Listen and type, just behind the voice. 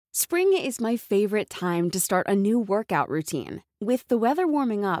Spring is my favorite time to start a new workout routine. With the weather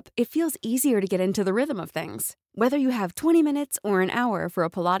warming up, it feels easier to get into the rhythm of things. Whether you have 20 minutes or an hour for a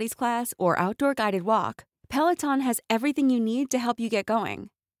Pilates class or outdoor guided walk, Peloton has everything you need to help you get going.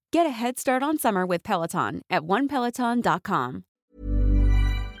 Get a head start on summer with Peloton at onepeloton.com.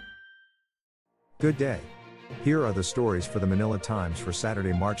 Good day. Here are the stories for the Manila Times for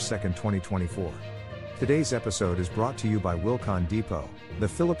Saturday, March 2, 2024. Today's episode is brought to you by Wilcon Depot, the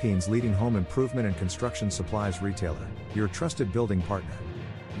Philippines' leading home improvement and construction supplies retailer, your trusted building partner.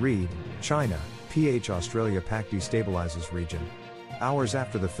 Read, China, PH Australia pact destabilizes region. Hours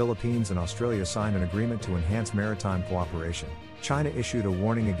after the Philippines and Australia signed an agreement to enhance maritime cooperation, China issued a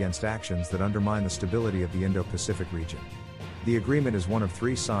warning against actions that undermine the stability of the Indo-Pacific region. The agreement is one of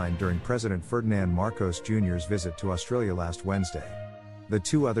three signed during President Ferdinand Marcos Jr.'s visit to Australia last Wednesday. The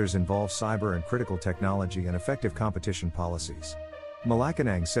two others involve cyber and critical technology and effective competition policies.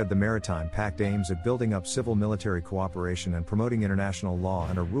 Malacanang said the Maritime Pact aims at building up civil-military cooperation and promoting international law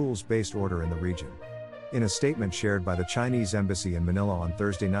and a rules-based order in the region. In a statement shared by the Chinese Embassy in Manila on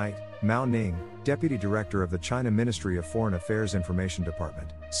Thursday night, Mao Ning, Deputy Director of the China Ministry of Foreign Affairs Information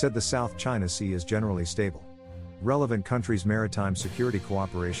Department, said the South China Sea is generally stable. Relevant countries' maritime security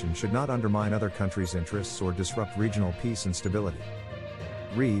cooperation should not undermine other countries' interests or disrupt regional peace and stability.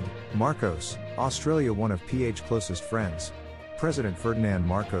 Read, Marcos, Australia one of PH's closest friends. President Ferdinand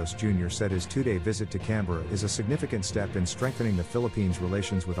Marcos Jr. said his two-day visit to Canberra is a significant step in strengthening the Philippines'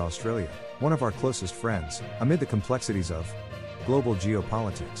 relations with Australia, one of our closest friends, amid the complexities of global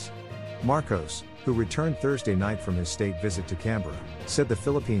geopolitics. Marcos, who returned Thursday night from his state visit to Canberra, said the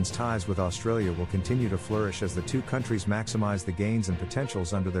Philippines' ties with Australia will continue to flourish as the two countries maximize the gains and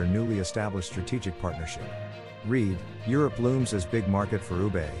potentials under their newly established strategic partnership. Read, Europe looms as big market for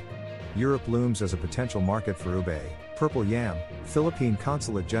ube. Europe looms as a potential market for ube, purple yam, Philippine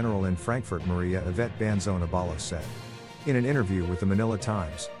Consulate General in Frankfurt Maria Yvette Banzon-Abalos said. In an interview with the Manila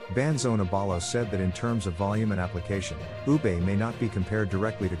Times, Banzon-Abalos said that in terms of volume and application, ube may not be compared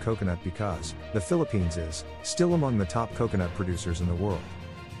directly to coconut because the Philippines is still among the top coconut producers in the world.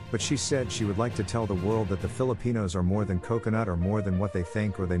 But she said she would like to tell the world that the Filipinos are more than coconut or more than what they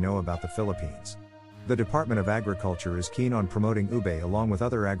think or they know about the Philippines. The Department of Agriculture is keen on promoting ube along with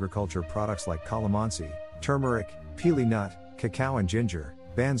other agriculture products like calamansi, turmeric, pili nut, cacao and ginger,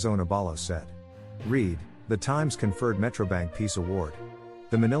 Banzon-Abalos said. Read, the Times conferred Metrobank Peace Award.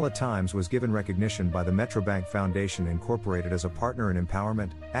 The Manila Times was given recognition by the Metrobank Foundation Incorporated as a partner in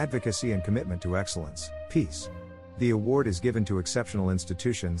empowerment, advocacy and commitment to excellence, peace. The award is given to exceptional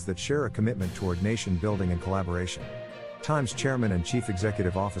institutions that share a commitment toward nation building and collaboration. Times Chairman and Chief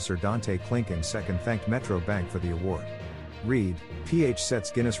Executive Officer Dante Clinking II thanked Metro Bank for the award. Read, PH sets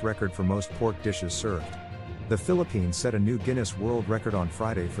Guinness record for most pork dishes served. The Philippines set a new Guinness World Record on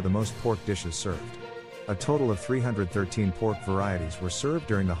Friday for the most pork dishes served. A total of 313 pork varieties were served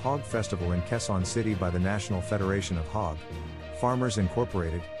during the Hog Festival in Quezon City by the National Federation of Hog Farmers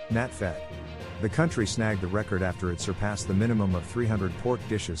Incorporated, NatFed. The country snagged the record after it surpassed the minimum of 300 pork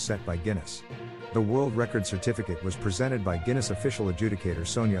dishes set by Guinness. The world record certificate was presented by Guinness official adjudicator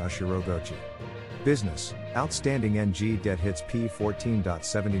Sonia Ashirogochi. Business, outstanding NG debt hits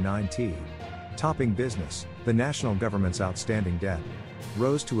P14.79T. Topping business, the national government's outstanding debt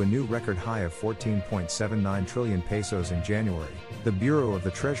rose to a new record high of 14.79 trillion pesos in January, the Bureau of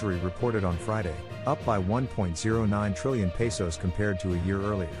the Treasury reported on Friday, up by 1.09 trillion pesos compared to a year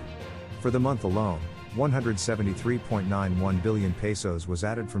earlier. For the month alone, 173.91 billion pesos was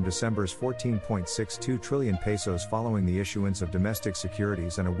added from December's 14.62 trillion pesos following the issuance of domestic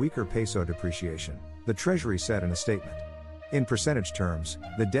securities and a weaker peso depreciation, the Treasury said in a statement. In percentage terms,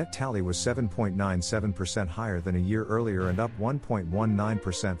 the debt tally was 7.97% higher than a year earlier and up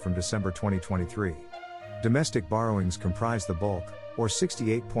 1.19% from December 2023. Domestic borrowings comprise the bulk, or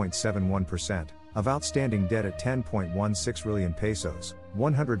 68.71%, of outstanding debt at 10.16 trillion pesos,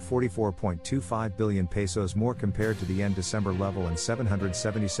 144.25 billion pesos more compared to the end December level and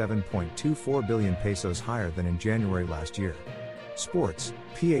 777.24 billion pesos higher than in January last year. Sports,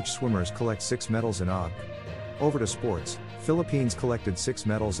 PH swimmers collect 6 medals in OG. Over to sports, Philippines collected 6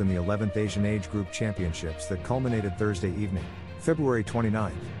 medals in the 11th Asian Age Group Championships that culminated Thursday evening, February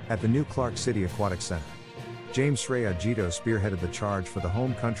 29, at the new Clark City Aquatic Center. James Sreya Jito spearheaded the charge for the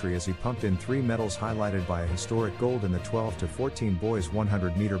home country as he pumped in 3 medals highlighted by a historic gold in the 12-14 boys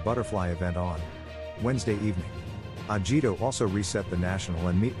 100-meter butterfly event on Wednesday evening. Ajito also reset the national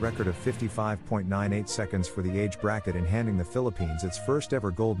and meet record of 55.98 seconds for the age bracket in handing the Philippines its first ever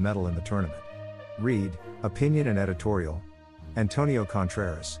gold medal in the tournament. Read, opinion and editorial. Antonio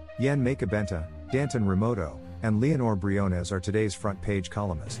Contreras, Yen Macabenta, Danton Remoto, and Leonor Briones are today's front page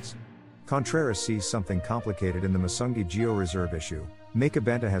columnists. Contreras sees something complicated in the Masungi Geo-Reserve issue. Mika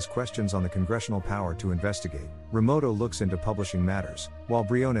Benta has questions on the congressional power to investigate. Remoto looks into publishing matters, while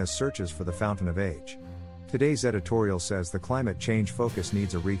Briones searches for the fountain of age. Today's editorial says the climate change focus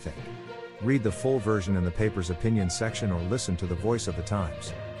needs a rethink. Read the full version in the paper's opinion section or listen to the voice of the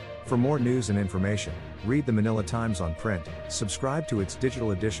Times. For more news and information, read the Manila Times on print, subscribe to its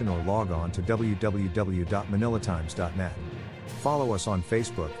digital edition or log on to www.manilatimes.net. Follow us on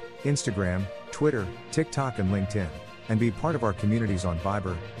Facebook, Instagram, Twitter, TikTok and LinkedIn, and be part of our communities on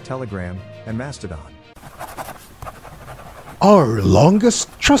Viber, Telegram, and Mastodon. Our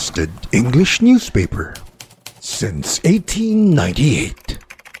longest trusted English newspaper since 1898.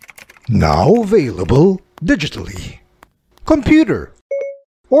 Now available digitally. Computer.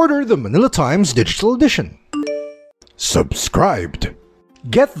 Order the Manila Times Digital Edition. Subscribed.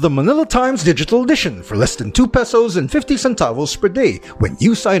 Get the Manila Times Digital Edition for less than 2 pesos and 50 centavos per day when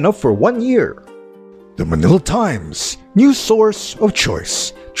you sign up for 1 year. The Manila Times, news source of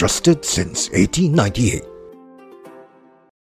choice, trusted since 1898.